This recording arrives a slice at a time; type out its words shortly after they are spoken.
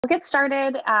We'll get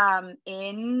started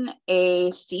in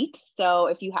a seat. So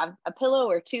if you have a pillow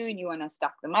or two and you want to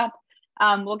stack them up,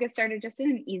 we'll get started just in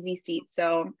an easy seat.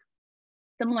 So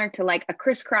similar to like a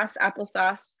crisscross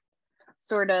applesauce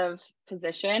sort of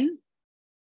position.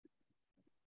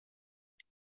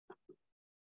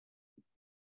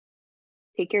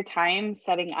 Take your time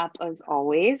setting up as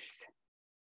always.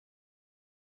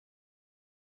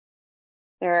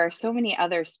 There are so many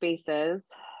other spaces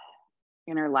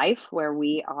in our life where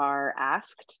we are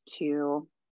asked to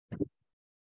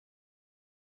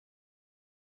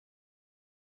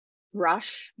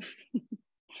rush.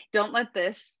 Don't let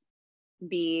this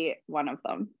be one of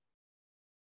them.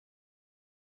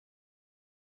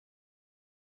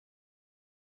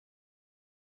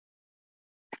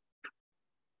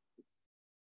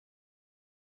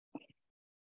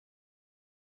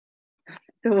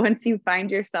 So once you find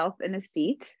yourself in a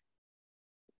seat,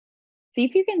 see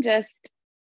if you can just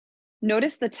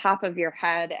notice the top of your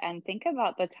head and think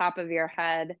about the top of your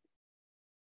head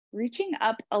reaching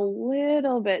up a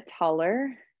little bit taller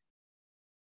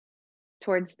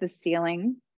towards the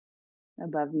ceiling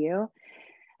above you.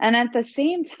 And at the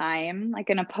same time,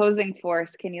 like an opposing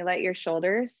force, can you let your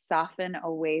shoulders soften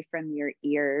away from your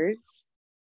ears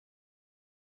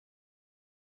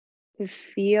to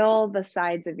feel the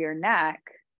sides of your neck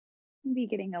be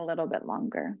getting a little bit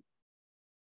longer?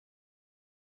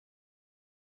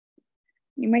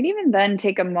 You might even then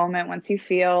take a moment once you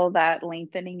feel that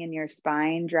lengthening in your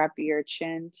spine, drop your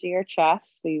chin to your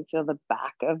chest so you feel the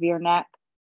back of your neck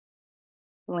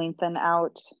lengthen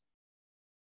out.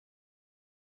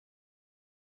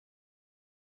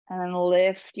 And then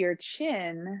lift your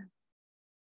chin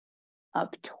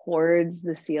up towards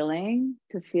the ceiling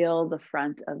to feel the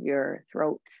front of your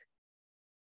throat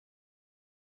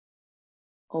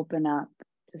open up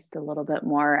just a little bit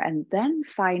more, and then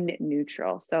find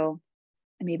neutral. So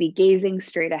maybe gazing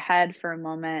straight ahead for a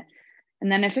moment.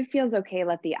 And then if it feels okay,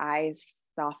 let the eyes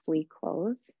softly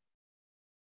close.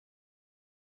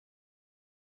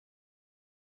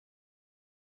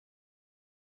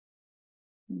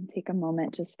 And take a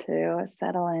moment just to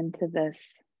settle into this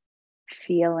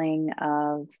feeling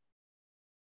of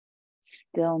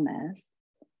stillness.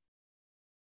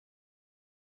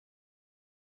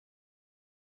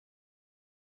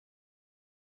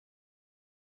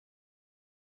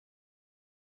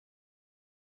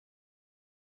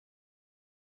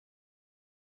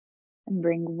 And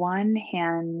bring one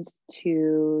hand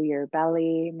to your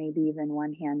belly, maybe even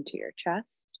one hand to your chest.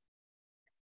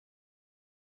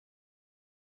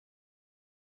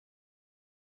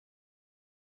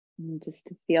 And just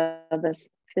to feel this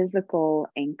physical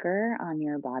anchor on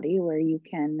your body where you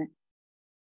can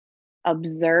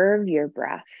observe your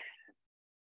breath.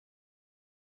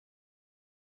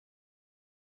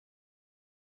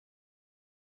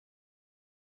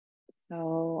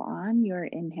 So on your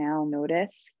inhale, notice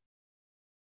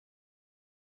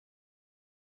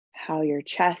how your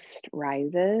chest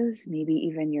rises, maybe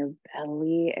even your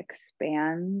belly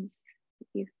expands,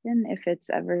 even if it's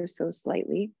ever so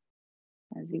slightly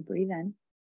as you breathe in.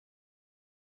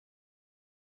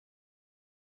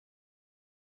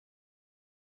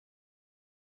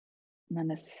 And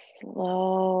then a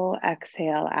slow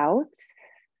exhale out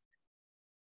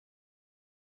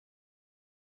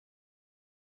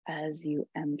as you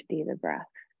empty the breath.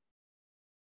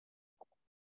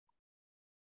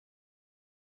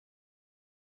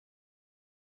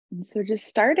 And so just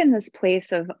start in this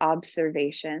place of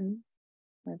observation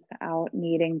without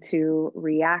needing to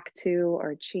react to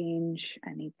or change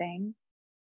anything.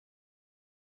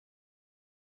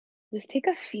 Just take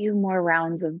a few more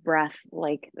rounds of breath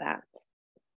like that.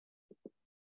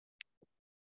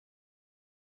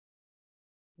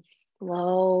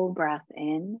 Slow breath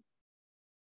in.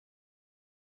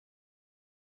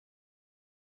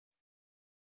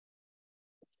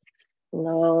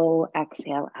 Slow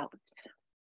exhale out.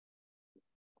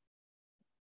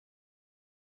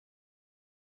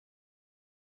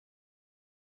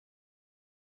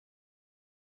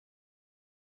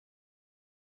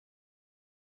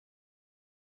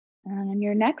 And in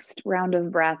your next round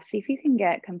of breath, see if you can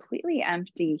get completely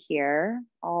empty here,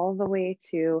 all the way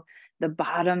to the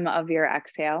bottom of your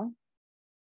exhale.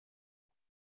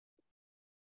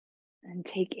 And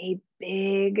take a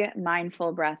big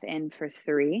mindful breath in for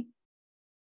 3,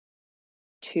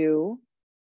 2,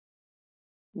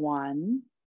 1.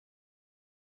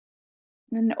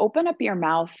 And open up your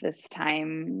mouth this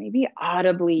time. Maybe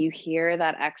audibly you hear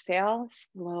that exhale.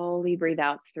 Slowly breathe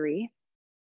out. 3,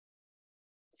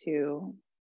 2,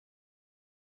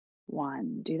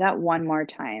 1. Do that one more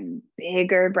time.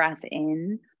 Bigger breath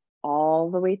in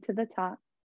all the way to the top.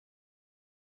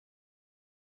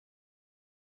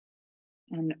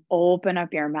 And open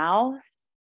up your mouth,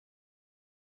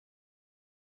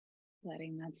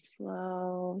 letting that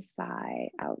slow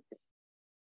sigh out.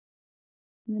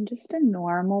 And then just a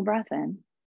normal breath in.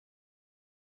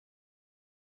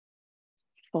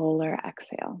 Fuller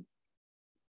exhale.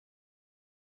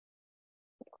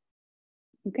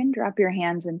 You can drop your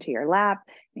hands into your lap.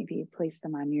 Maybe you place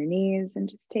them on your knees and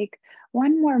just take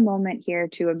one more moment here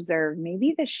to observe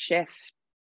maybe the shift,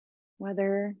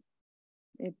 whether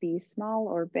it be small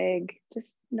or big.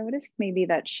 Just notice maybe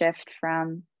that shift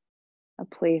from a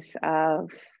place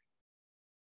of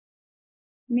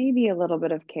maybe a little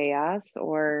bit of chaos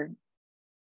or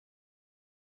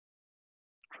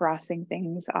crossing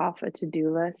things off a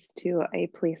to-do list to a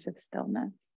place of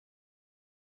stillness.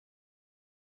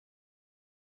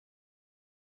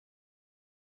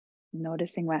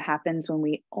 Noticing what happens when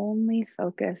we only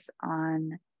focus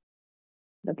on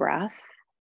the breath,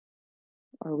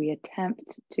 or we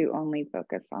attempt to only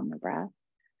focus on the breath.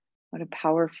 What a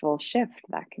powerful shift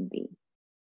that can be.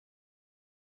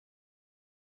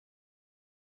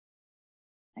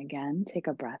 Again, take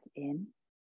a breath in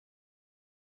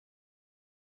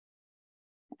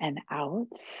and out.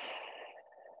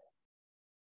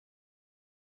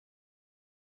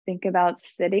 Think about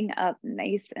sitting up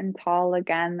nice and tall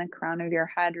again, the crown of your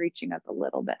head reaching up a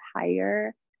little bit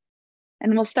higher.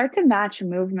 And we'll start to match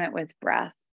movement with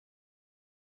breath.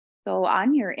 So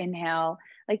on your inhale,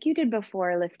 like you did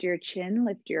before, lift your chin,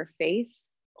 lift your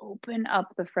face, open up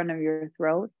the front of your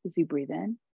throat as you breathe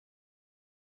in.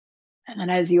 And then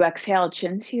as you exhale,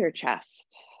 chin to your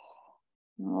chest.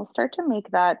 And we'll start to make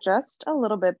that just a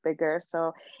little bit bigger.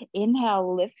 So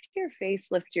inhale, lift your face,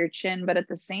 lift your chin, but at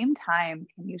the same time,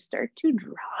 can you start to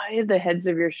drive the heads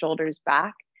of your shoulders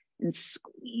back and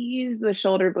squeeze the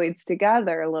shoulder blades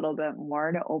together a little bit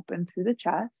more to open through the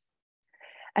chest.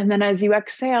 And then as you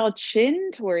exhale,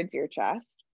 chin towards your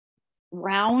chest,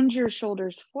 round your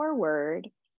shoulders forward.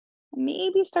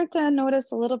 Maybe start to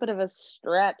notice a little bit of a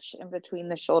stretch in between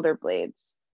the shoulder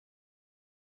blades.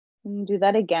 And do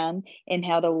that again.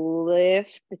 Inhale to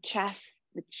lift the chest,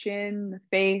 the chin, the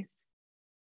face,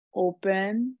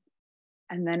 open.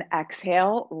 And then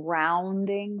exhale,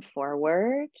 rounding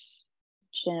forward.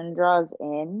 Chin draws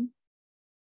in.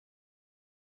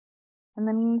 And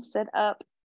then sit up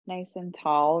nice and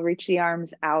tall. Reach the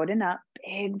arms out and up.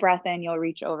 Big breath in. You'll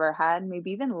reach overhead.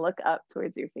 Maybe even look up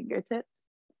towards your fingertips.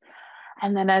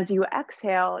 And then as you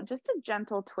exhale, just a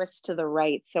gentle twist to the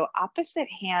right. So opposite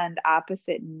hand,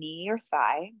 opposite knee or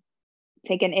thigh.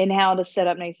 Take an inhale to sit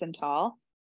up nice and tall.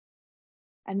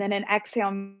 And then an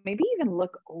exhale, maybe even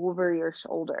look over your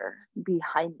shoulder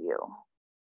behind you.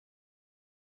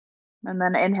 And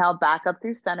then inhale back up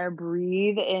through center.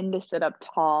 Breathe in to sit up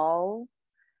tall.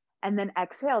 And then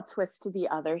exhale, twist to the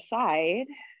other side.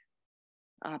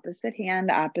 Opposite hand,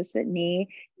 opposite knee.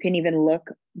 You can even look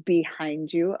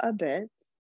behind you a bit.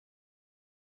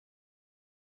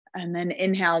 And then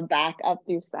inhale back up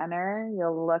through center.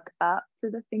 You'll look up to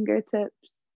the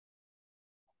fingertips.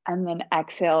 And then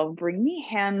exhale, bring the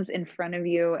hands in front of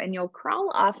you and you'll crawl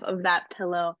off of that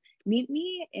pillow. Meet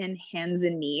me in hands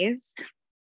and knees,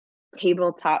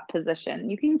 tabletop position.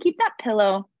 You can keep that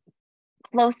pillow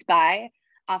close by,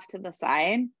 off to the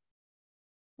side,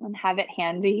 and have it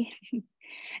handy.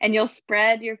 And you'll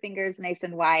spread your fingers nice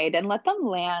and wide and let them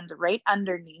land right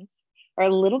underneath or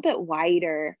a little bit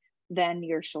wider than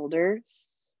your shoulders.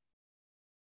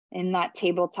 In that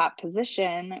tabletop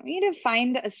position, I want you to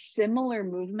find a similar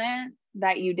movement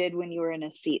that you did when you were in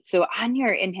a seat. So on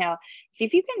your inhale, see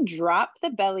if you can drop the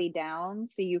belly down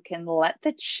so you can let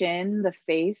the chin, the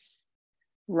face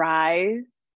rise.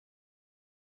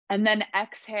 And then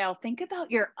exhale, think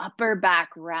about your upper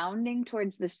back rounding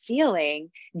towards the ceiling.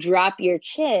 Drop your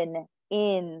chin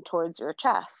in towards your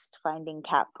chest, finding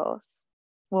cat pose.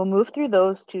 We'll move through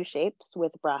those two shapes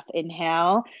with breath.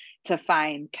 Inhale to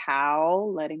find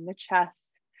cow, letting the chest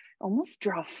almost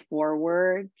draw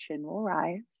forward, chin will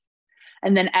rise.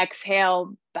 And then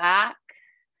exhale, back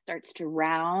starts to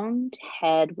round,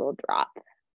 head will drop.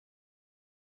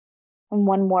 And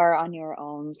one more on your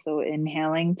own. So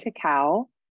inhaling to cow.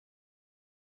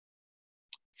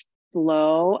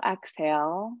 Slow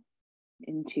exhale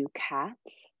into cat.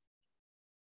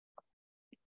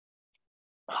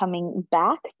 Coming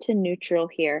back to neutral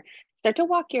here. Start to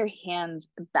walk your hands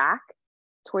back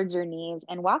towards your knees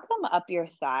and walk them up your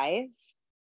thighs.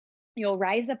 You'll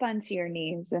rise up onto your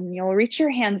knees and you'll reach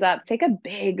your hands up. Take a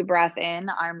big breath in,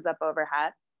 arms up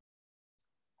overhead.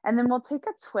 And then we'll take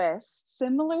a twist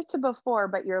similar to before,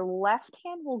 but your left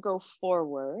hand will go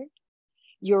forward.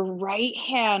 Your right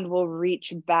hand will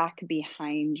reach back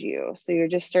behind you. So you're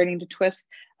just starting to twist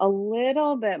a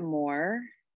little bit more.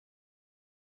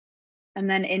 And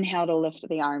then inhale to lift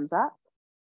the arms up.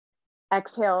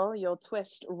 Exhale, you'll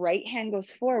twist, right hand goes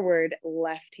forward,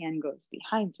 left hand goes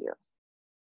behind you.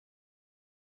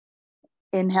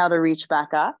 Inhale to reach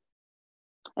back up.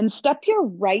 And step your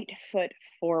right foot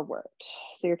forward.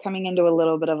 So you're coming into a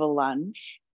little bit of a lunge.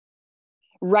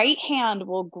 Right hand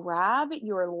will grab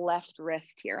your left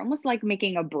wrist here, almost like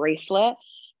making a bracelet.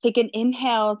 Take an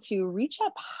inhale to reach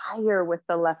up higher with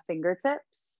the left fingertips.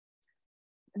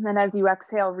 And then as you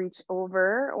exhale, reach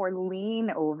over or lean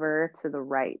over to the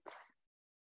right.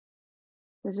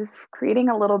 So just creating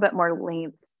a little bit more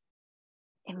length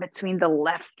in between the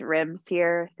left ribs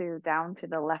here, through down to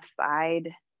the left side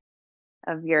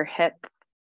of your hip.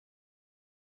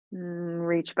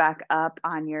 Reach back up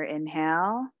on your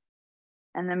inhale.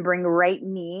 And then bring right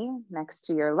knee next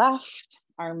to your left,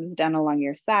 arms down along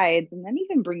your sides, and then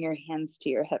even bring your hands to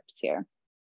your hips here.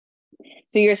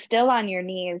 So you're still on your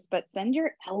knees, but send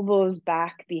your elbows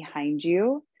back behind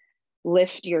you.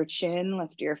 Lift your chin,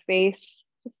 lift your face,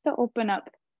 just to open up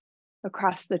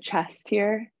across the chest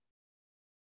here.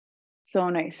 So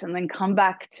nice. And then come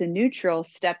back to neutral.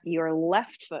 Step your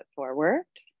left foot forward,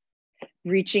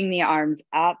 reaching the arms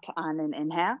up on an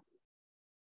inhale.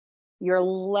 Your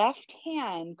left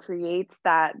hand creates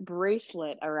that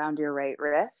bracelet around your right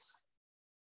wrist.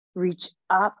 Reach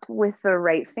up with the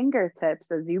right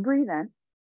fingertips as you breathe in.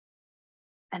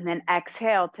 And then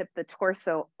exhale, tip the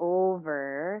torso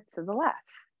over to the left.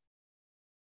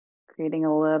 Creating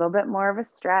a little bit more of a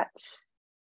stretch.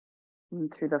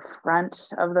 And through the front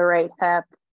of the right hip,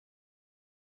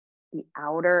 the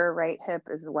outer right hip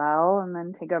as well. And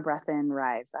then take a breath in,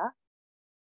 rise up.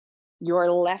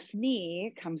 Your left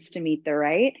knee comes to meet the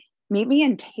right. Meet me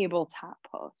in tabletop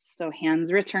pose. So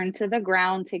hands return to the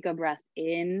ground. Take a breath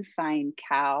in, find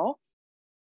cow.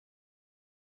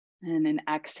 And an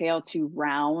exhale to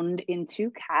round into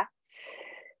cat.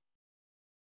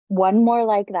 One more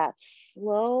like that.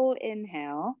 Slow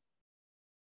inhale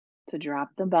to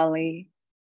drop the belly.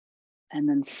 And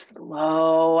then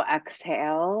slow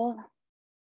exhale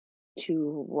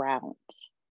to round.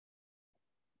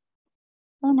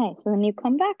 Oh, nice. And then you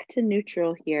come back to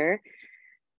neutral here.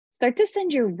 Start to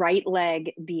send your right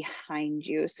leg behind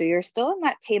you. So you're still in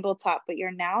that tabletop, but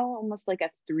you're now almost like a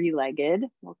three-legged,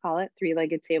 we'll call it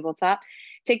three-legged tabletop.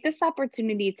 Take this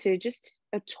opportunity to just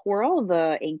twirl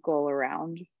the ankle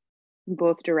around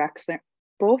both directions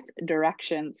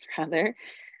rather.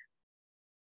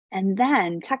 And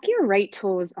then tuck your right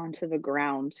toes onto the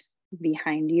ground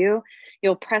behind you.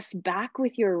 You'll press back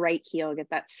with your right heel,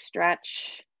 get that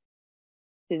stretch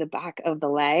through the back of the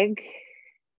leg.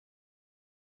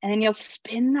 And then you'll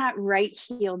spin that right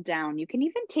heel down. You can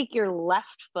even take your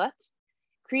left foot,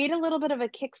 create a little bit of a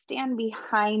kickstand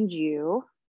behind you.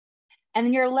 And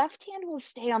then your left hand will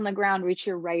stay on the ground. Reach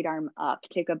your right arm up.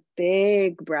 Take a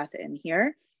big breath in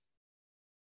here.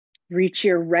 Reach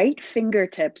your right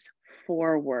fingertips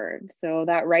forward. So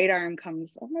that right arm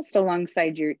comes almost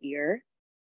alongside your ear.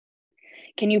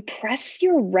 Can you press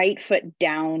your right foot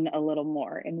down a little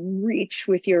more and reach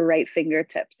with your right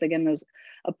fingertips? Again, those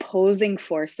opposing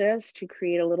forces to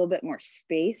create a little bit more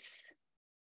space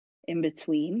in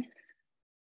between.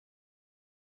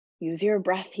 Use your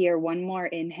breath here. One more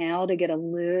inhale to get a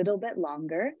little bit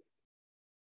longer.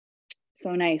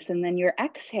 So nice. And then your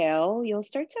exhale, you'll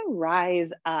start to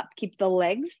rise up. Keep the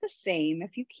legs the same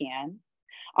if you can.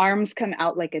 Arms come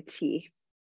out like a T.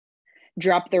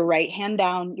 Drop the right hand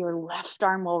down. Your left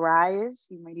arm will rise.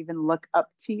 You might even look up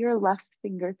to your left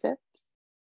fingertips.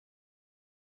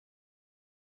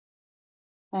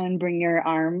 And bring your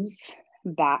arms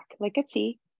back like a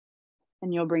T.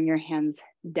 And you'll bring your hands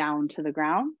down to the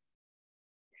ground.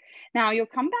 Now you'll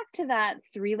come back to that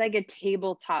three-legged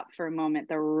tabletop for a moment.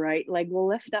 The right leg will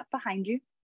lift up behind you.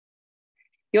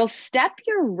 You'll step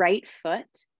your right foot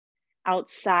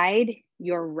outside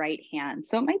your right hand.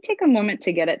 So it might take a moment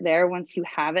to get it there. Once you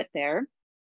have it there,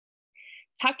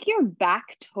 tuck your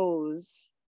back toes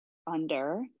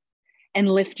under and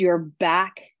lift your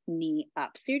back knee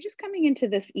up. So you're just coming into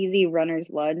this easy runner's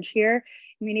lunge here.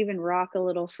 You can even rock a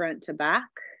little front to back,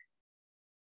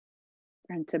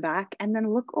 and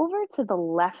then look over to the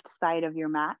left side of your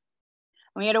mat.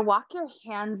 And you got to walk your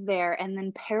hands there and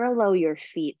then parallel your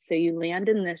feet. So you land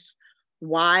in this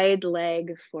wide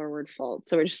leg forward fold.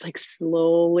 So we're just like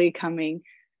slowly coming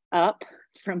up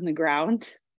from the ground.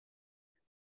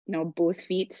 You know, both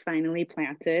feet finally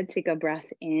planted. Take a breath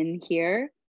in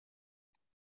here.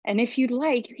 And if you'd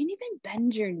like, you can even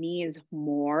bend your knees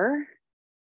more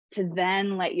to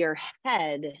then let your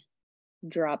head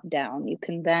drop down. You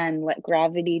can then let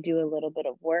gravity do a little bit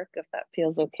of work. If that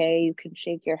feels okay, you can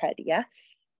shake your head yes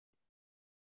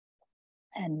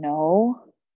and no.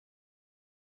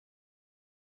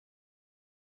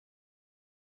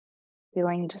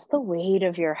 Feeling just the weight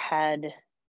of your head.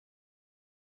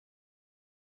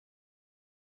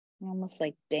 You almost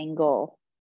like dangle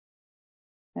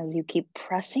as you keep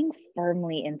pressing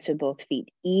firmly into both feet,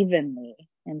 evenly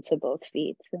into both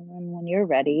feet. And then when you're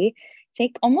ready,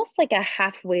 take almost like a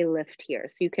halfway lift here.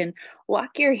 So you can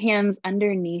walk your hands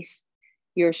underneath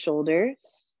your shoulders.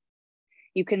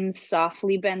 You can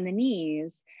softly bend the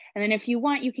knees. And then if you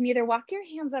want, you can either walk your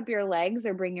hands up your legs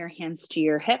or bring your hands to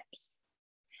your hips.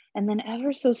 And then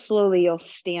ever so slowly, you'll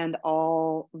stand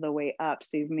all the way up.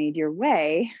 So you've made your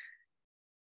way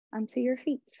onto your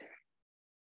feet.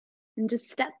 And just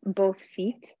step both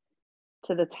feet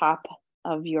to the top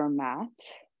of your mat.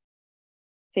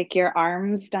 Take your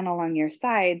arms down along your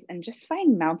sides and just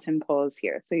find mountain pose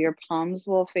here. So your palms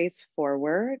will face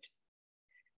forward.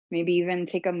 Maybe even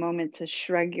take a moment to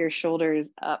shrug your shoulders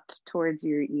up towards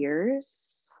your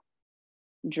ears.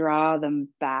 Draw them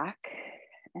back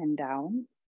and down.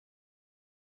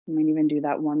 You might even do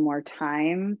that one more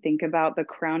time. Think about the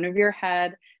crown of your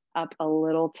head up a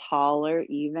little taller,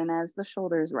 even as the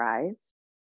shoulders rise.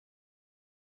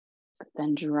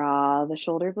 Then draw the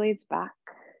shoulder blades back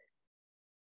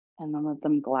and then let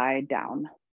them glide down.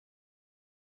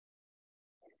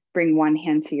 Bring one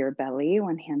hand to your belly,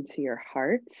 one hand to your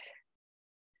heart.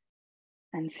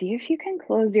 And see if you can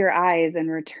close your eyes and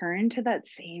return to that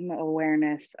same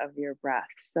awareness of your breath.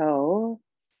 So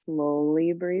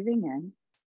slowly breathing in,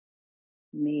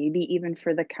 maybe even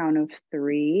for the count of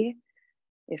 3,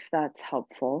 if that's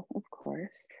helpful, of course.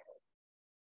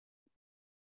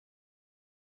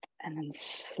 And then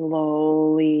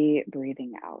slowly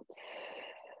breathing out.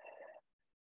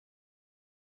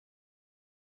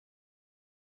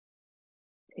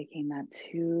 Taking that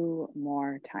 2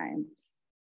 more times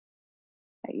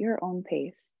at your own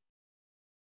pace.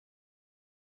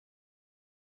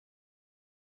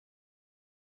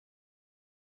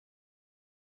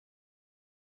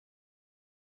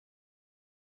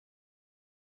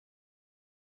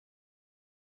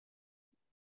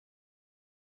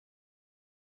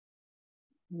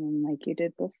 And like you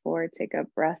did before, take a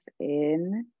breath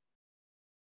in.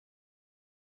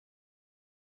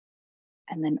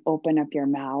 And then open up your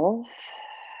mouth.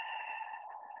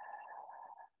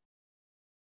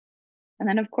 And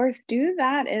then, of course, do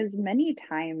that as many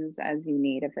times as you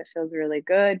need. If it feels really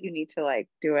good, you need to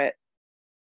do it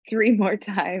 3 more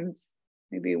times,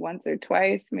 maybe once or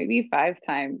twice, maybe 5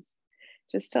 times,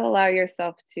 just to allow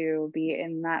yourself to be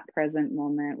in that present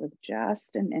moment with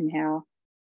just an inhale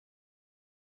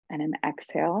and an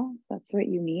exhale. That's what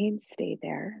you need. Stay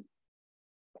there.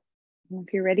 And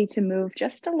if you're ready to move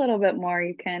just a little bit more,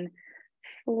 you can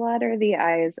flutter the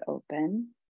eyes open.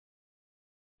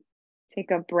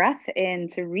 Take a breath in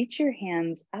to reach your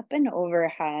hands up and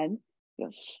overhead.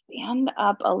 You'll stand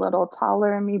up a little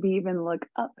taller, maybe even look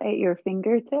up at your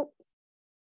fingertips.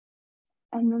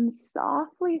 And then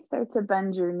softly start to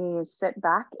bend your knees, sit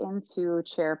back into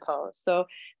chair pose. So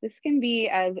this can be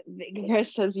as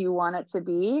vigorous as you want it to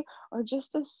be, or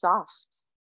just as soft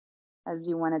as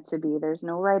you want it to be. There's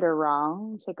no right or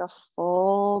wrong. Take a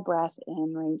full breath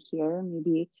in right here.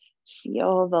 Maybe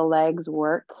feel the legs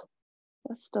work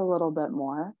just a little bit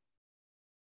more.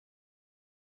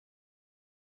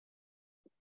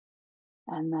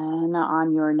 And then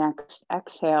on your next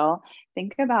exhale,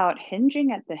 think about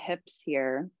hinging at the hips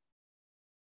here,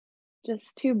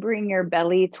 just to bring your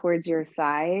belly towards your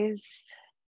thighs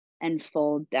and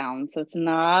fold down. So it's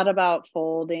not about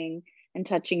folding and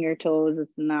touching your toes.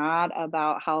 It's not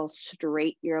about how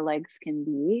straight your legs can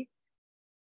be.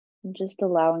 Just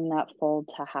allowing that fold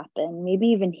to happen. Maybe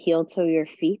even heel toe your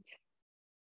feet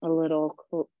a little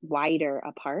wider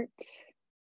apart.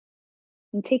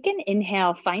 And take an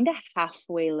inhale, find a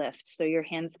halfway lift. So your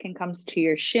hands can come to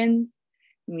your shins,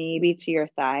 maybe to your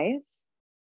thighs.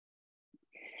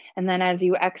 And then as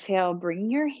you exhale, bring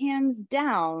your hands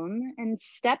down and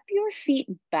step your feet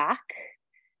back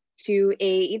to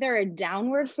either a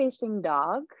downward facing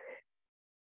dog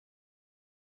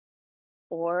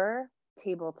or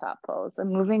tabletop pose.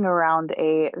 I'm moving around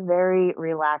a very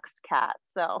relaxed cat.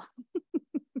 So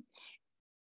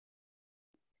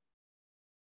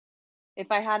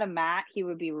if I had a mat, he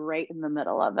would be right in the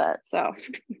middle of it. So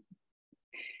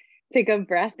take a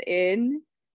breath in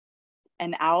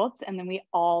and out, and then we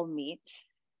all meet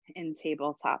in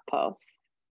tabletop pose.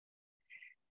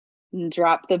 And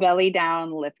drop the belly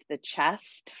down, lift the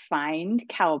chest, find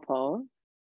cow pose.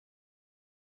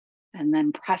 And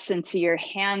then press into your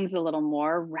hands a little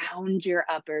more, round your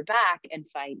upper back and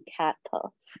find cat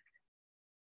pose.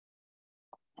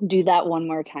 Do that one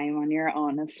more time on your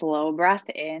own. A slow breath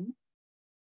in.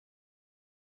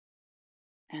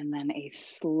 And then a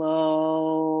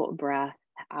slow breath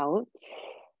out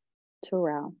to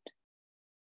round.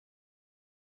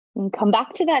 And come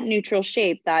back to that neutral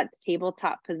shape, that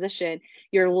tabletop position.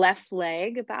 Your left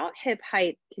leg about hip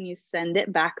height. Can you send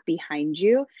it back behind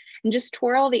you? And just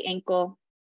twirl the ankle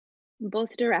in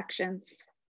both directions.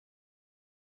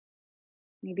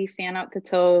 Maybe fan out the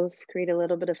toes, create a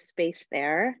little bit of space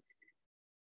there.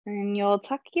 And you'll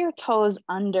tuck your toes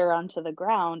under onto the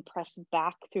ground, press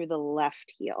back through the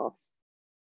left heel.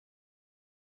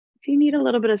 If you need a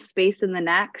little bit of space in the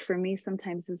neck, for me,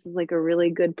 sometimes this is like a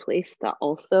really good place to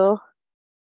also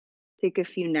take a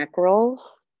few neck rolls.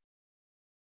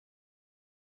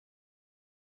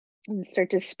 And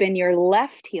start to spin your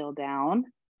left heel down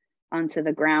onto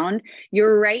the ground.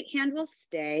 Your right hand will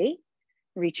stay.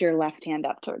 Reach your left hand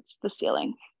up towards the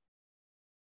ceiling.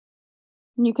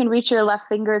 And you can reach your left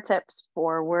fingertips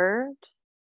forward.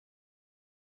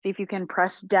 See if you can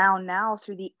press down now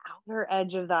through the outer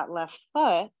edge of that left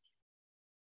foot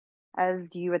as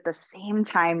you at the same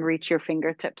time reach your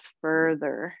fingertips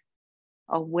further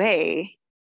away.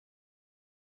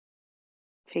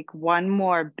 Take one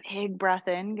more big breath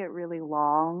in, get really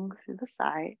long through the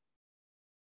side.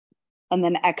 And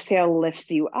then exhale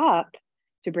lifts you up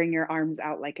to bring your arms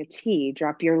out like a T.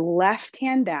 Drop your left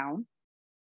hand down,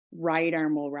 right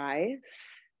arm will rise,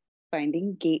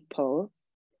 finding gate pose.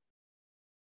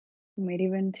 You might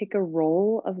even take a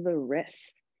roll of the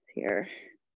wrists here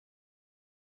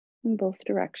in both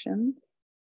directions.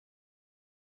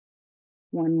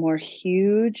 One more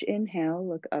huge inhale,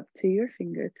 look up to your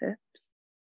fingertips.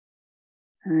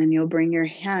 And then you'll bring your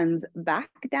hands back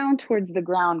down towards the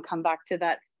ground, come back to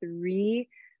that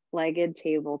three-legged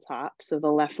tabletop. So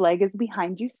the left leg is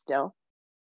behind you still.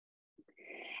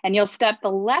 And you'll step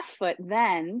the left foot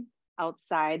then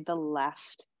outside the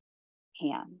left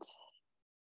hand.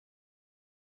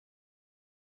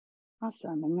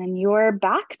 Awesome. And then your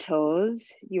back toes,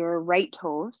 your right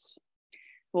toes,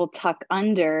 will tuck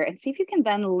under and see if you can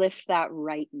then lift that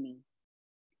right knee.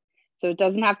 So it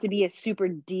doesn't have to be a super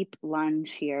deep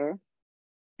lunge here.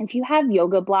 If you have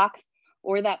yoga blocks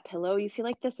or that pillow, you feel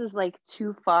like this is like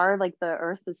too far, like the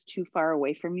earth is too far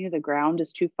away from you, the ground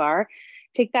is too far,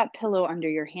 take that pillow under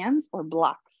your hands or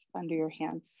blocks under your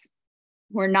hands.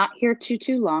 We're not here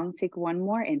too long. Take one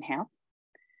more inhale.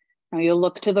 Now you'll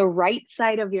look to the right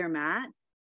side of your mat,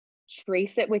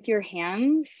 trace it with your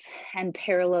hands and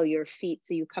parallel your feet.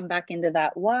 So you come back into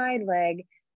that wide leg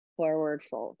forward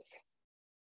fold.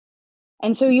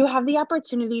 And so you have the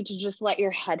opportunity to just let your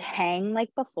head hang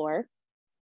like before.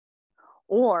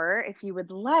 Or if you would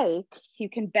like, you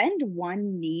can bend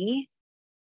one knee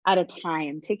at a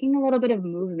time, taking a little bit of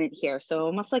movement here. So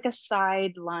almost like a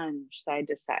side lunge, side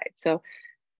to side. So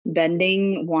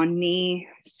bending one knee,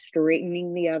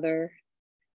 straightening the other,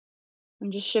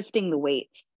 and just shifting the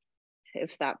weight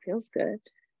if that feels good.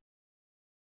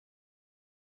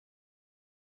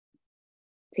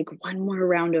 Take one more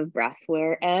round of breath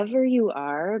wherever you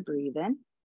are. Breathe in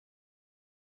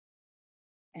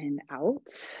and out.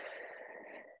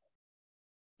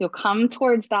 You'll come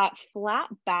towards that flat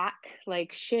back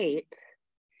like shape.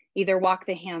 Either walk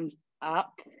the hands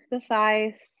up the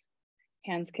thighs.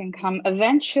 Hands can come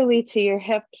eventually to your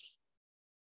hips.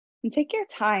 And take your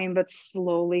time, but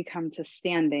slowly come to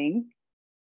standing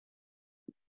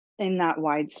in that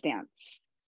wide stance.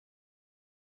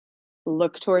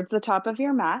 Look towards the top of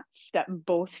your mat, step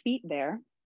both feet there.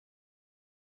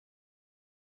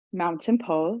 Mountain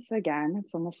pose, again,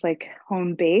 it's almost like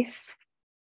home base,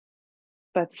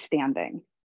 but standing.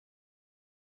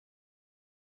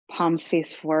 Palms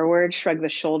face forward, shrug the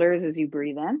shoulders as you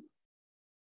breathe in.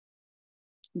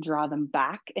 Draw them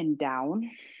back and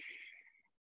down.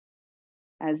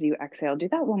 As you exhale, do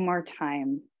that one more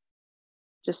time.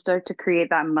 Just start to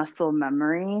create that muscle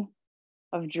memory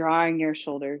of drawing your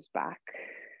shoulders back,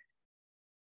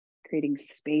 creating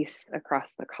space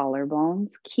across the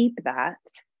collarbones. Keep that.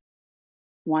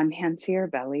 One hand to your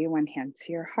belly, one hand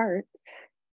to your heart.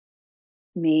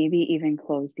 Maybe even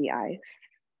close the eyes.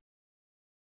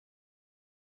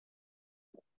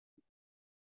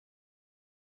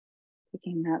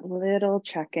 Taking that little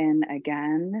check-in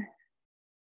again.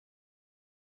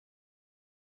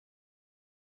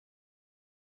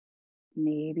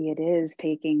 Maybe it is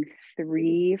taking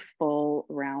 3 full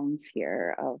rounds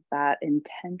here of that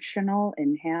intentional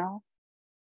inhale.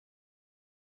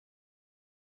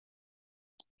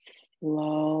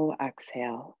 Slow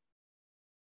exhale.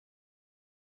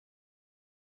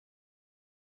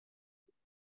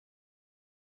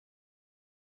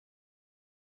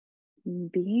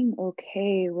 Being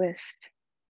okay with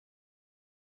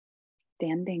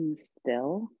standing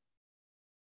still.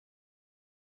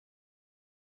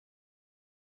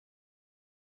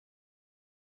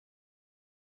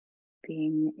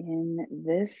 Being in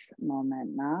this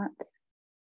moment, not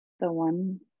the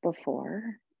one before,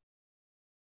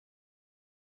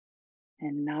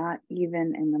 and not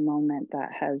even in the moment that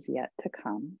has yet to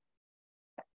come.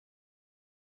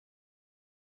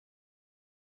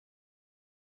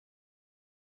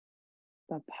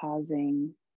 But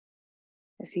pausing,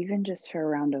 if even just for a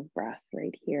round of breath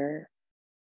right here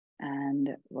and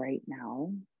right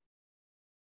now.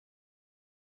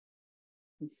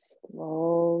 And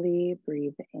slowly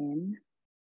breathe in.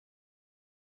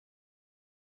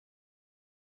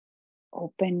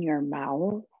 Open your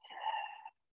mouth,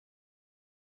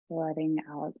 letting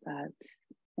out that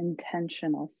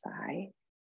intentional sigh.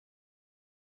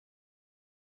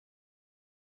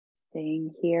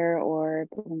 Staying here or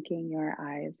blinking your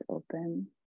eyes open.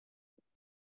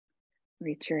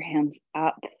 Reach your hands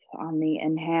up on the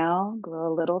inhale,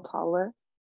 grow a little taller.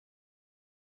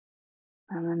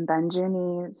 And then bend your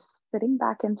knees, sitting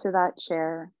back into that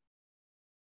chair.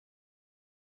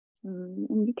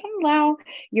 And you can allow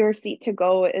your seat to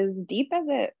go as deep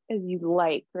as you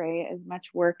like, right? As much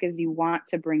work as you want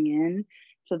to bring in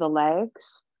to the legs.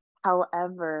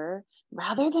 However,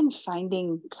 rather than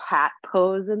finding cat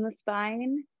pose in the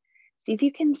spine, see if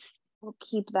you can still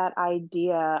keep that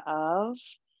idea of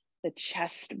the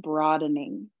chest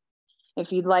broadening.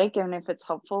 If you'd like, and if it's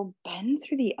helpful, bend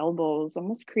through the elbows,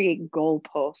 almost create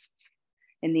goalposts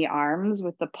in the arms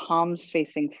with the palms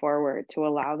facing forward to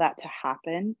allow that to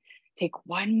happen. Take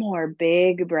one more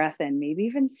big breath in, maybe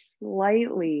even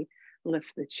slightly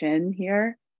lift the chin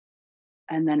here.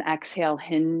 And then exhale,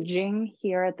 hinging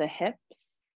here at the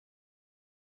hips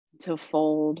to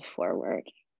fold forward.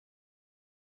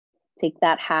 Take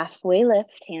that halfway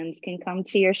lift. Hands can come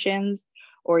to your shins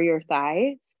or your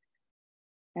thighs.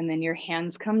 And then your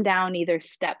hands come down, either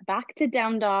step back to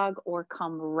down dog or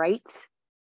come right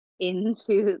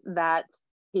into that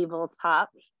tabletop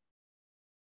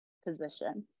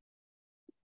position.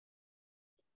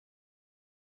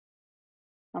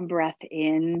 A breath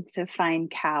in to find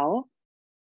cow.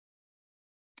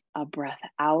 A breath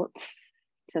out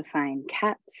to find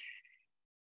cat.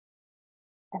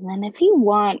 And then if you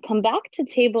want, come back to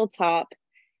tabletop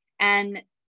and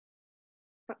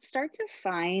start to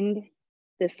find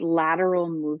this lateral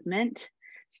movement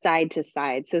side to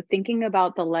side. So thinking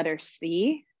about the letter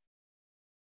C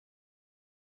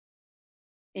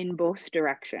in both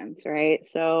directions, right?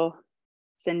 So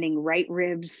sending right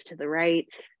ribs to the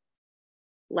right,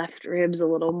 left ribs a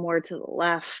little more to the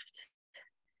left.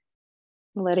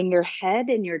 Letting your head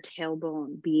and your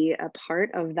tailbone be a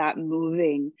part of that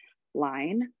moving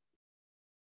line.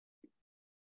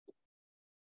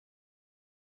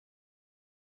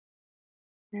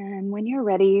 And when you're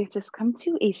ready, just come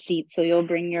to a seat. So you'll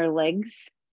bring your legs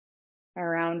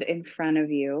around in front of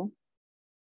you.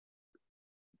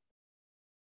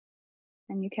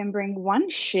 And you can bring one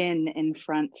shin in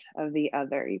front of the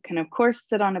other. You can, of course,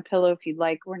 sit on a pillow if you'd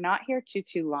like. We're not here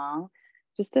too long,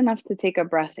 just enough to take a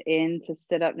breath in to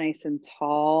sit up nice and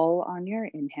tall on your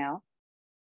inhale.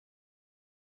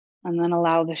 And then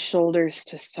allow the shoulders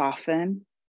to soften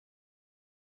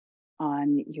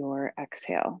on your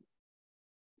exhale.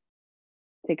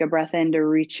 Take a breath in to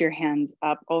reach your hands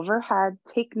up overhead.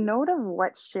 Take note of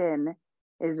what shin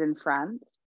is in front.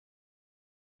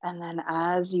 And then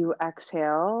as you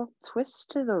exhale,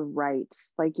 twist to the right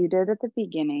like you did at the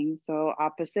beginning. So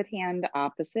opposite hand,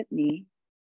 opposite knee.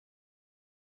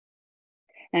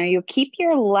 Now you'll keep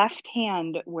your left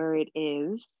hand where it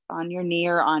is on your knee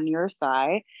or on your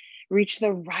thigh. Reach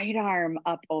the right arm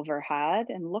up overhead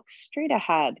and look straight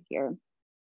ahead here.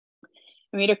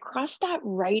 I mean, to cross that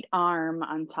right arm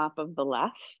on top of the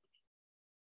left.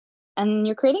 And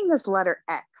you're creating this letter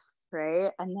X,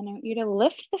 right? And then I want you to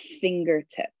lift the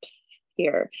fingertips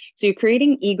here. So you're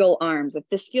creating eagle arms. If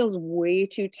this feels way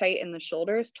too tight in the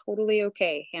shoulders, totally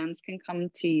okay. Hands can come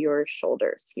to your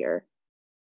shoulders here.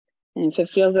 And if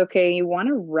it feels okay, you want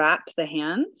to wrap the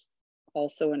hands,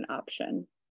 also an option.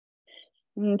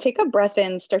 And take a breath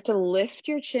in, start to lift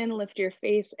your chin, lift your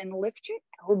face, and lift your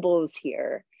elbows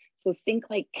here. So think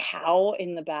like cow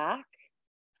in the back.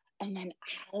 And then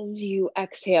as you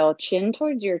exhale, chin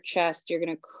towards your chest, you're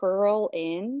going to curl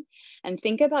in and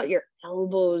think about your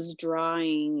elbows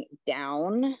drawing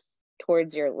down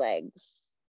towards your legs.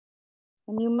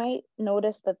 And you might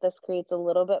notice that this creates a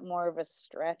little bit more of a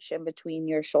stretch in between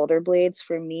your shoulder blades.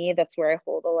 For me, that's where I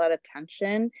hold a lot of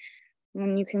tension.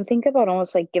 And you can think about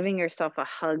almost like giving yourself a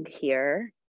hug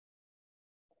here.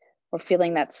 or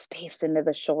feeling that space into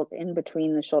the shoulder, in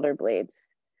between the shoulder blades,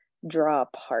 draw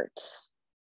apart.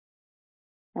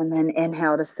 And then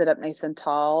inhale to sit up nice and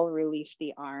tall, release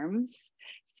the arms.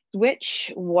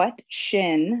 Switch what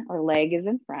shin or leg is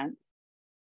in front.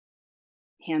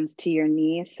 Hands to your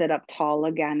knees, sit up tall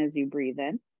again as you breathe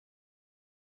in.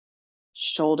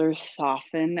 Shoulders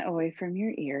soften away from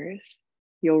your ears.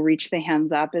 You'll reach the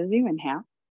hands up as you inhale.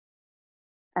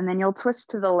 And then you'll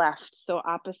twist to the left. So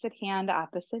opposite hand,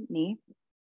 opposite knee.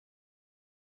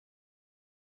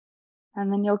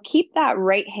 And then you'll keep that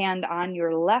right hand on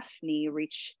your left knee.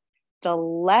 Reach the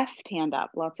left hand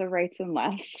up. Lots of rights and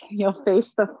lefts. You'll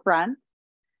face the front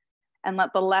and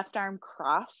let the left arm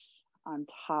cross on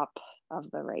top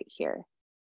of the right here.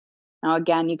 Now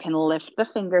again, you can lift the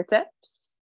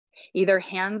fingertips. Either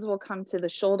hands will come to the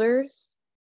shoulders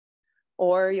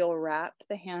or you'll wrap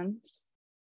the hands.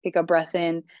 Take a breath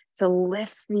in to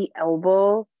lift the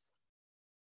elbows,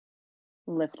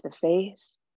 lift the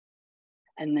face,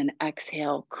 and then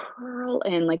exhale, curl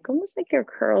in, like almost like you're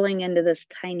curling into this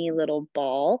tiny little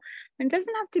ball. And it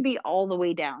doesn't have to be all the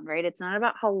way down, right? It's not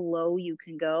about how low you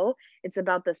can go. It's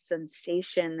about the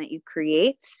sensation that you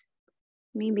create,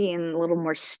 maybe in a little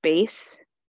more space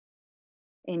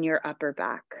in your upper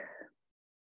back.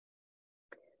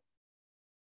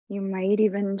 You might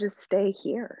even just stay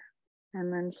here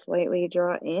and then slightly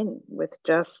draw in with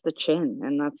just the chin,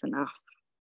 and that's enough.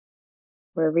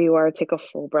 Wherever you are, take a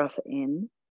full breath in,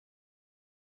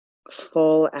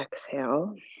 full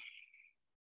exhale,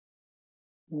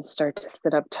 and start to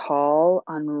sit up tall,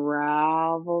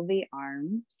 unravel the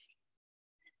arms.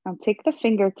 Now take the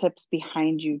fingertips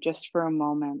behind you just for a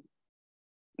moment.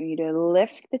 I want you to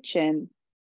lift the chin,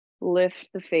 lift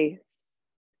the face,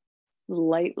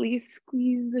 lightly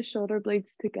squeeze the shoulder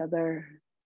blades together,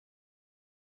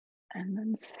 and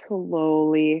then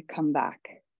slowly come back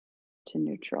to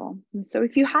neutral. And so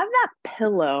if you have that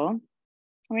pillow,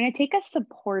 we're going to take a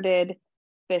supported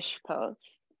fish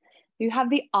pose. You have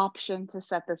the option to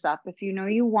set this up. If you know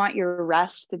you want your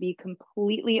rest to be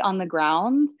completely on the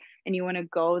ground and you want to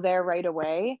go there right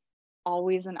away,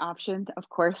 always an option, of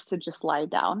course, to just lie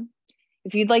down.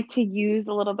 If you'd like to use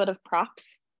a little bit of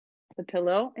props, the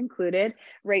pillow included,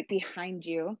 right behind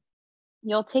you,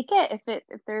 you'll take it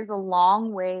if there's a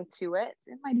long way to it.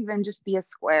 It might even just be a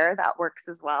square, that works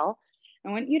as well. I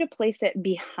want you to place it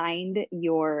behind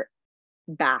your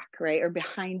back, right? Or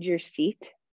behind your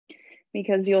seat,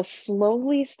 because you'll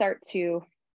slowly start to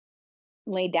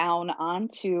lay down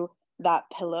onto that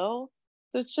pillow.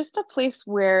 So it's just a place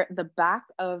where the back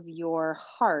of your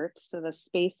heart, so the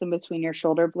space in between your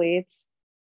shoulder blades,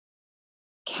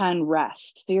 can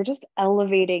rest. So you're just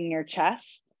elevating your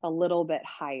chest a little bit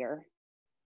higher.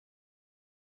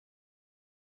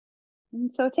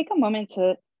 And so take a moment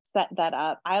to set that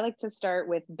up. I like to start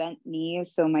with bent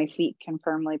knees so my feet can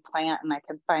firmly plant and I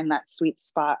can find that sweet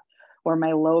spot where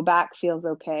my low back feels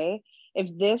okay.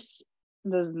 If this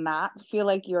does not feel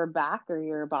like your back or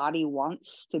your body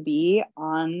wants to be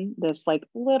on this like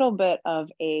little bit of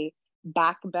a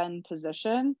back bend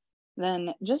position,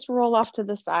 then just roll off to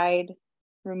the side,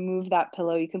 remove that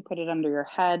pillow. You can put it under your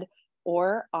head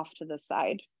or off to the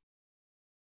side.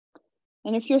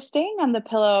 And if you're staying on the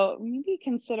pillow, maybe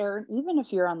consider, even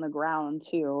if you're on the ground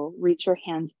too, reach your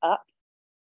hands up.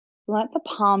 Let the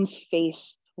palms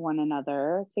face one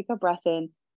another. Take a breath in.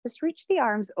 Just reach the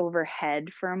arms overhead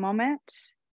for a moment.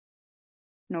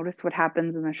 Notice what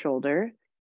happens in the shoulders.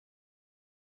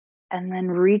 And then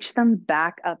reach them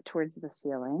back up towards the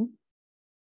ceiling.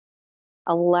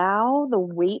 Allow the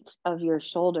weight of your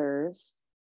shoulders,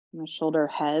 the shoulder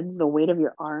heads, the weight of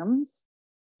your arms,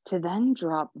 to then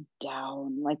drop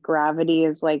down, like gravity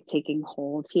is like taking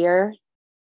hold here.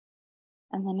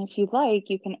 And then if you'd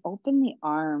like, you can open the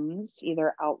arms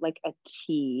either out like a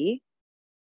T,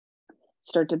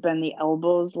 start to bend the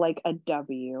elbows like a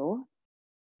W,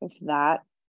 if that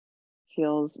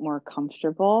feels more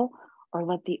comfortable, or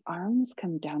let the arms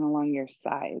come down along your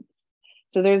sides.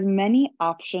 So there's many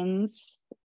options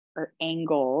or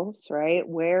angles, right,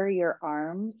 where your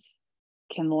arms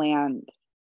can land.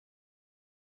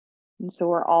 And so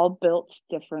we're all built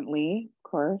differently,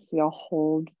 of course. We all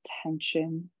hold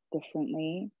tension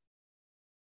differently.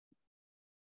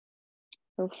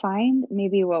 So find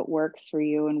maybe what works for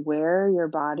you and where your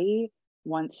body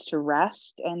wants to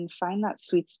rest, and find that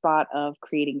sweet spot of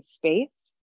creating space.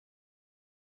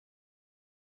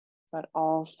 But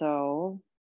also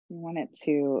you want it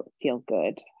to feel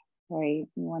good, right?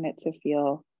 You want it to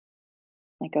feel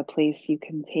like a place you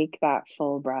can take that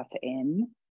full breath in.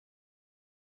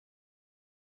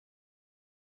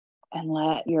 And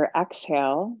let your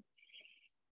exhale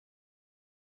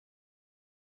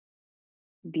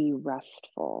be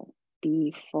restful,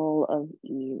 be full of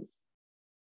ease.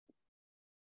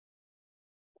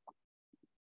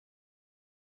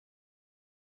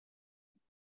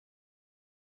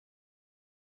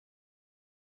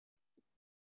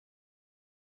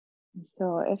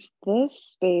 So if this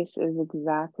space is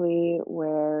exactly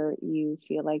where you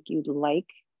feel like you'd like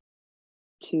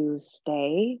to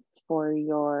stay for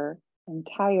your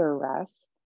entire rest,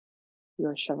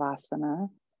 your Shavasana,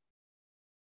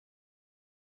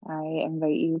 I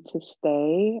invite you to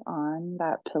stay on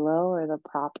that pillow or the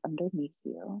prop underneath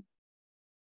you.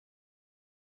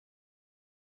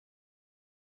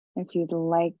 If you'd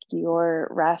like your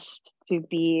rest to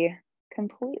be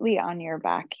completely on your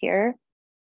back here,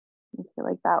 I feel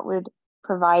like that would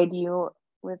provide you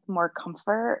with more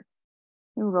comfort.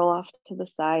 You roll off to the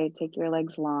side, take your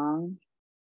legs long,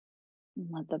 and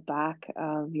let the back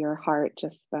of your heart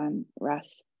just then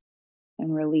rest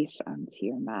and release onto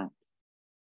your mat.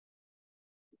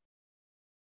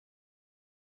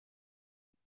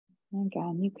 And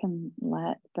again, you can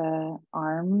let the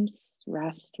arms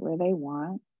rest where they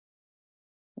want,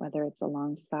 whether it's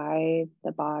alongside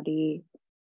the body,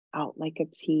 out like a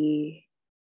T,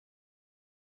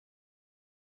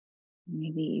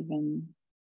 maybe even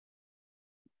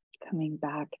coming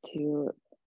back to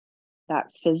that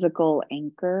physical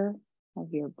anchor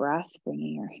of your breath,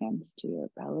 bringing your hands to your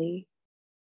belly.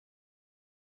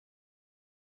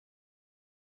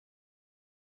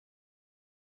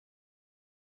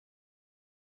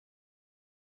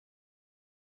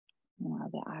 Allow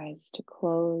the eyes to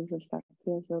close if that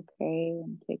feels okay,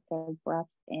 and take a breath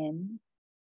in.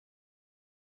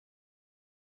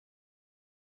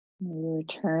 Maybe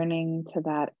returning to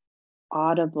that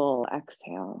audible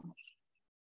exhale.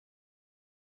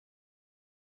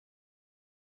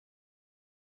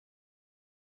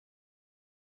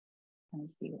 As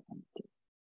you empty.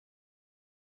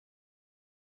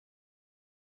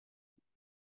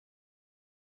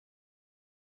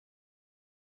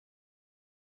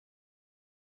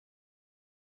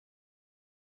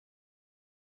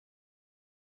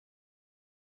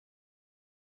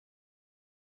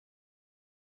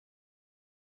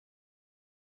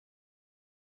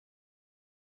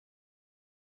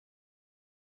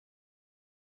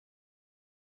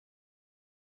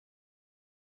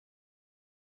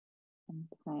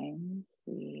 Sometimes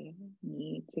we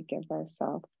need to give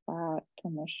ourselves that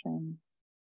permission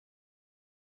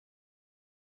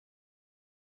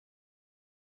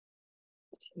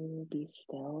to be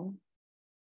still.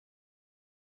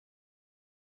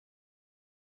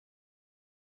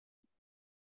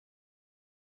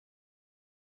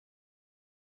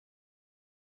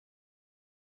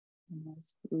 And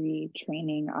as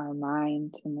retraining our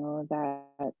mind to know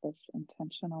that this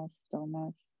intentional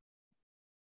stillness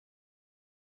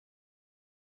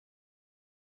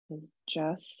is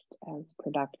just as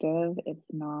productive, if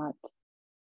not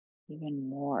even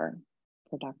more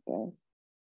productive.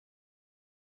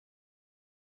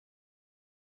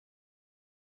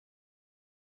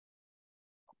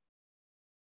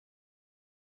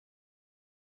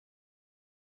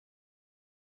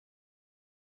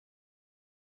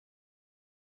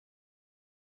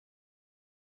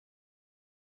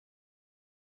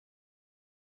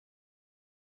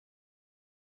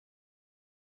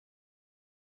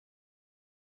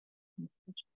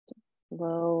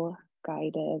 Slow,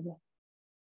 guided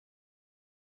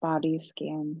body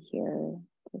scan here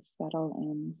to settle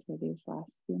in for these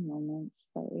last few moments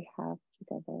that we have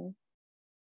together.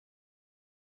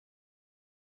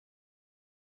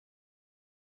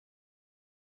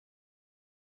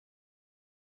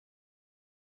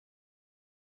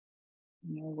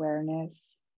 And your awareness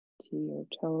to your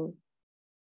toes,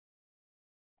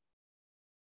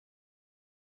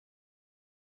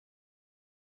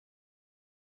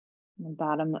 the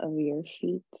bottom of your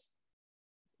feet,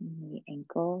 and the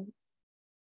ankles.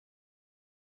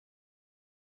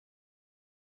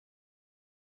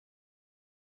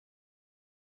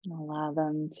 And allow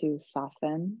them to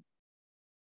soften,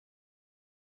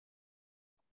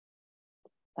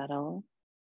 settle,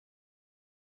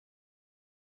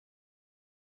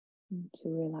 and to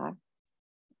relax.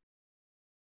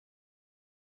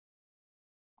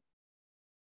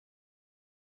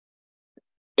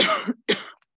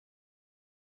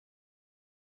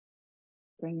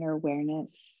 Bring your awareness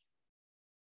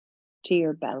to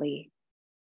your belly,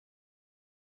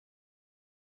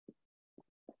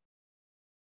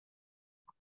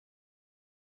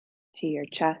 to your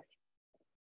chest,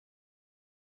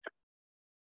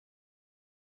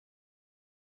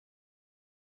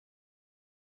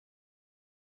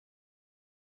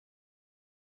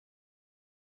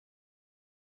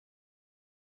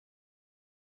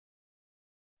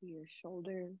 to your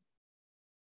shoulders,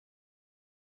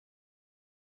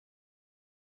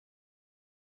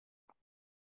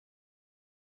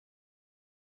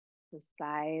 the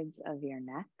sides of your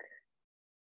neck.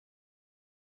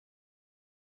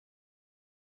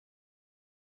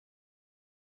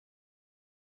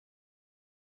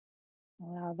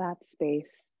 Allow that space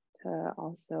to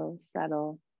also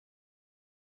settle,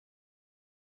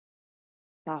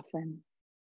 soften,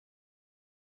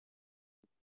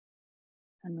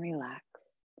 and relax.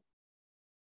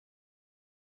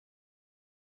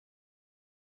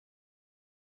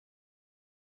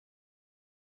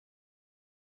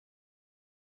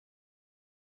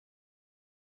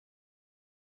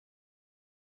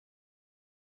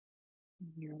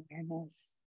 Your awareness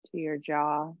to your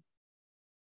jaw,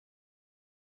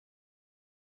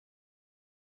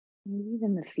 and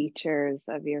even the features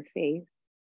of your face.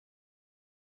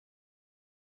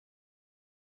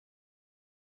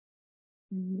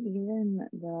 And even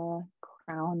the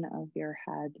crown of your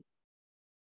head.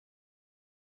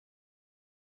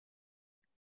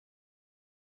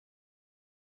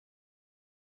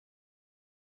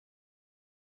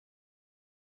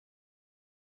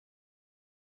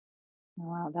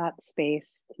 Allow that space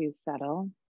to settle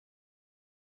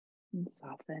and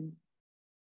soften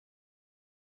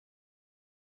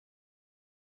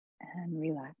and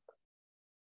relax.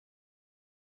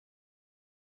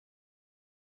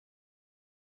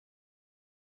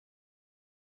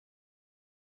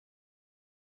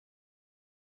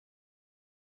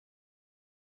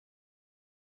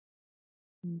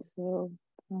 And so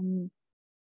from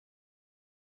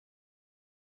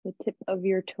the tip of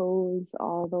your toes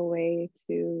all the way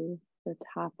to the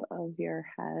top of your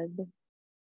head,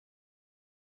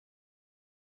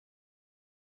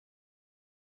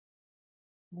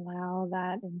 allow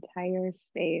that entire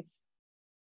space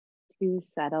to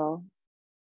settle,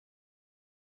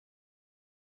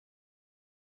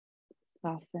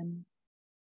 soften,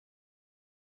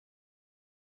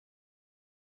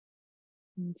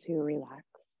 and to relax.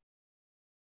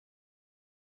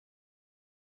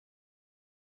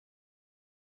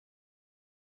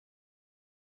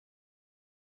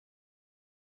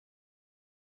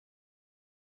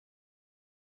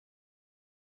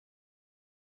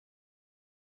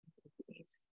 A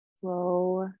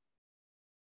slow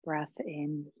breath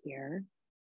in here.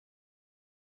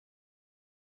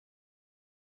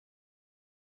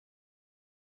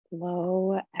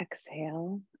 Slow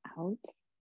exhale out.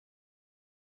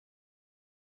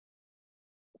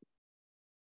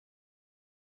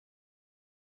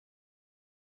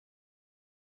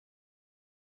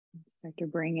 Start to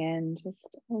bring in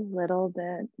just a little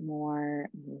bit more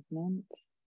movement.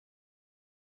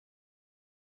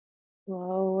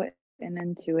 Slow and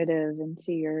intuitive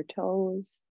into your toes,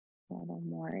 a little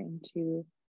more into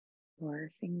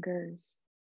your fingers.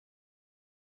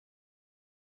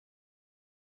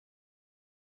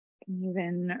 You can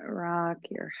even rock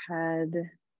your head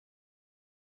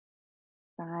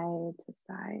side to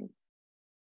side.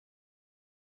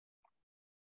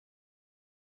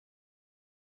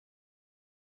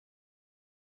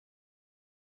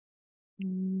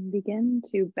 And begin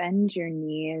to bend your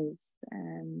knees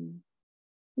and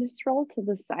just roll to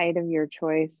the side of your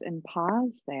choice and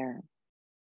pause there.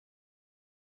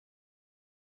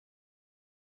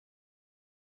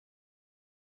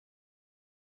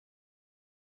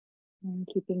 And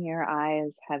keeping your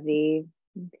eyes heavy,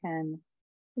 you can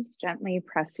just gently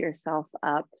press yourself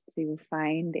up to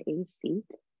find a seat.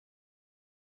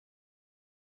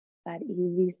 That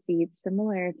easy seat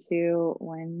similar to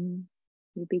when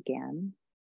you began.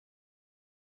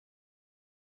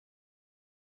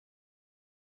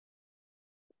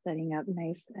 Sitting up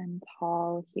nice and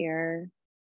tall here,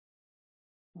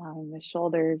 allowing the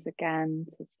shoulders again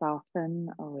to soften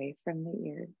away from the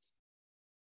ears.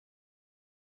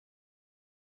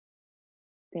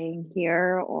 Staying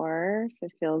here, or if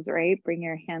it feels right, bring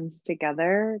your hands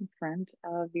together in front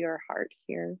of your heart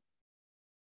here.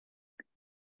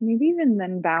 Maybe even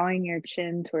then bowing your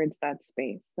chin towards that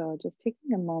space. So just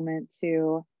taking a moment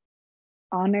to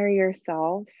honor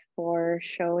yourself for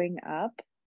showing up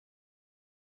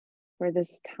for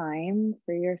this time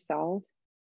for yourself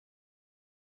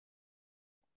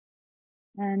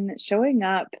and showing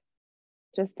up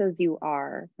just as you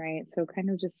are, right? So kind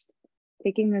of just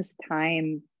taking this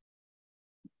time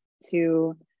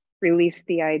to release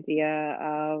the idea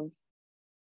of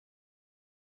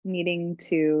needing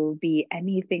to be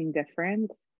anything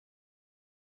different.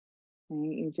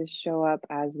 Right? You just show up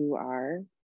as you are,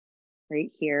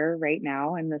 right here, right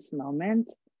now, in this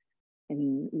moment,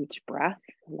 in each breath,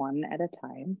 one at a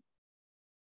time.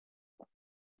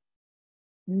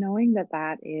 knowing that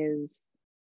that is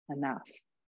enough.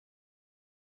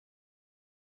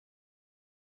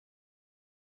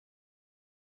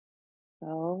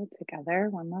 So together,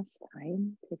 one last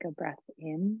time, take a breath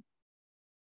in.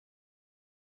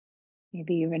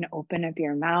 Maybe even open up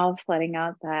your mouth, letting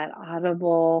out that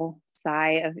audible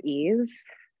sigh of ease.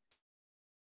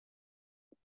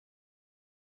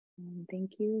 And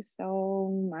thank you so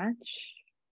much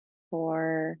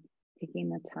for taking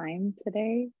the time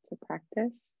today to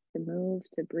practice, to move,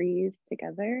 to breathe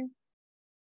together.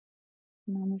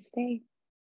 Namaste.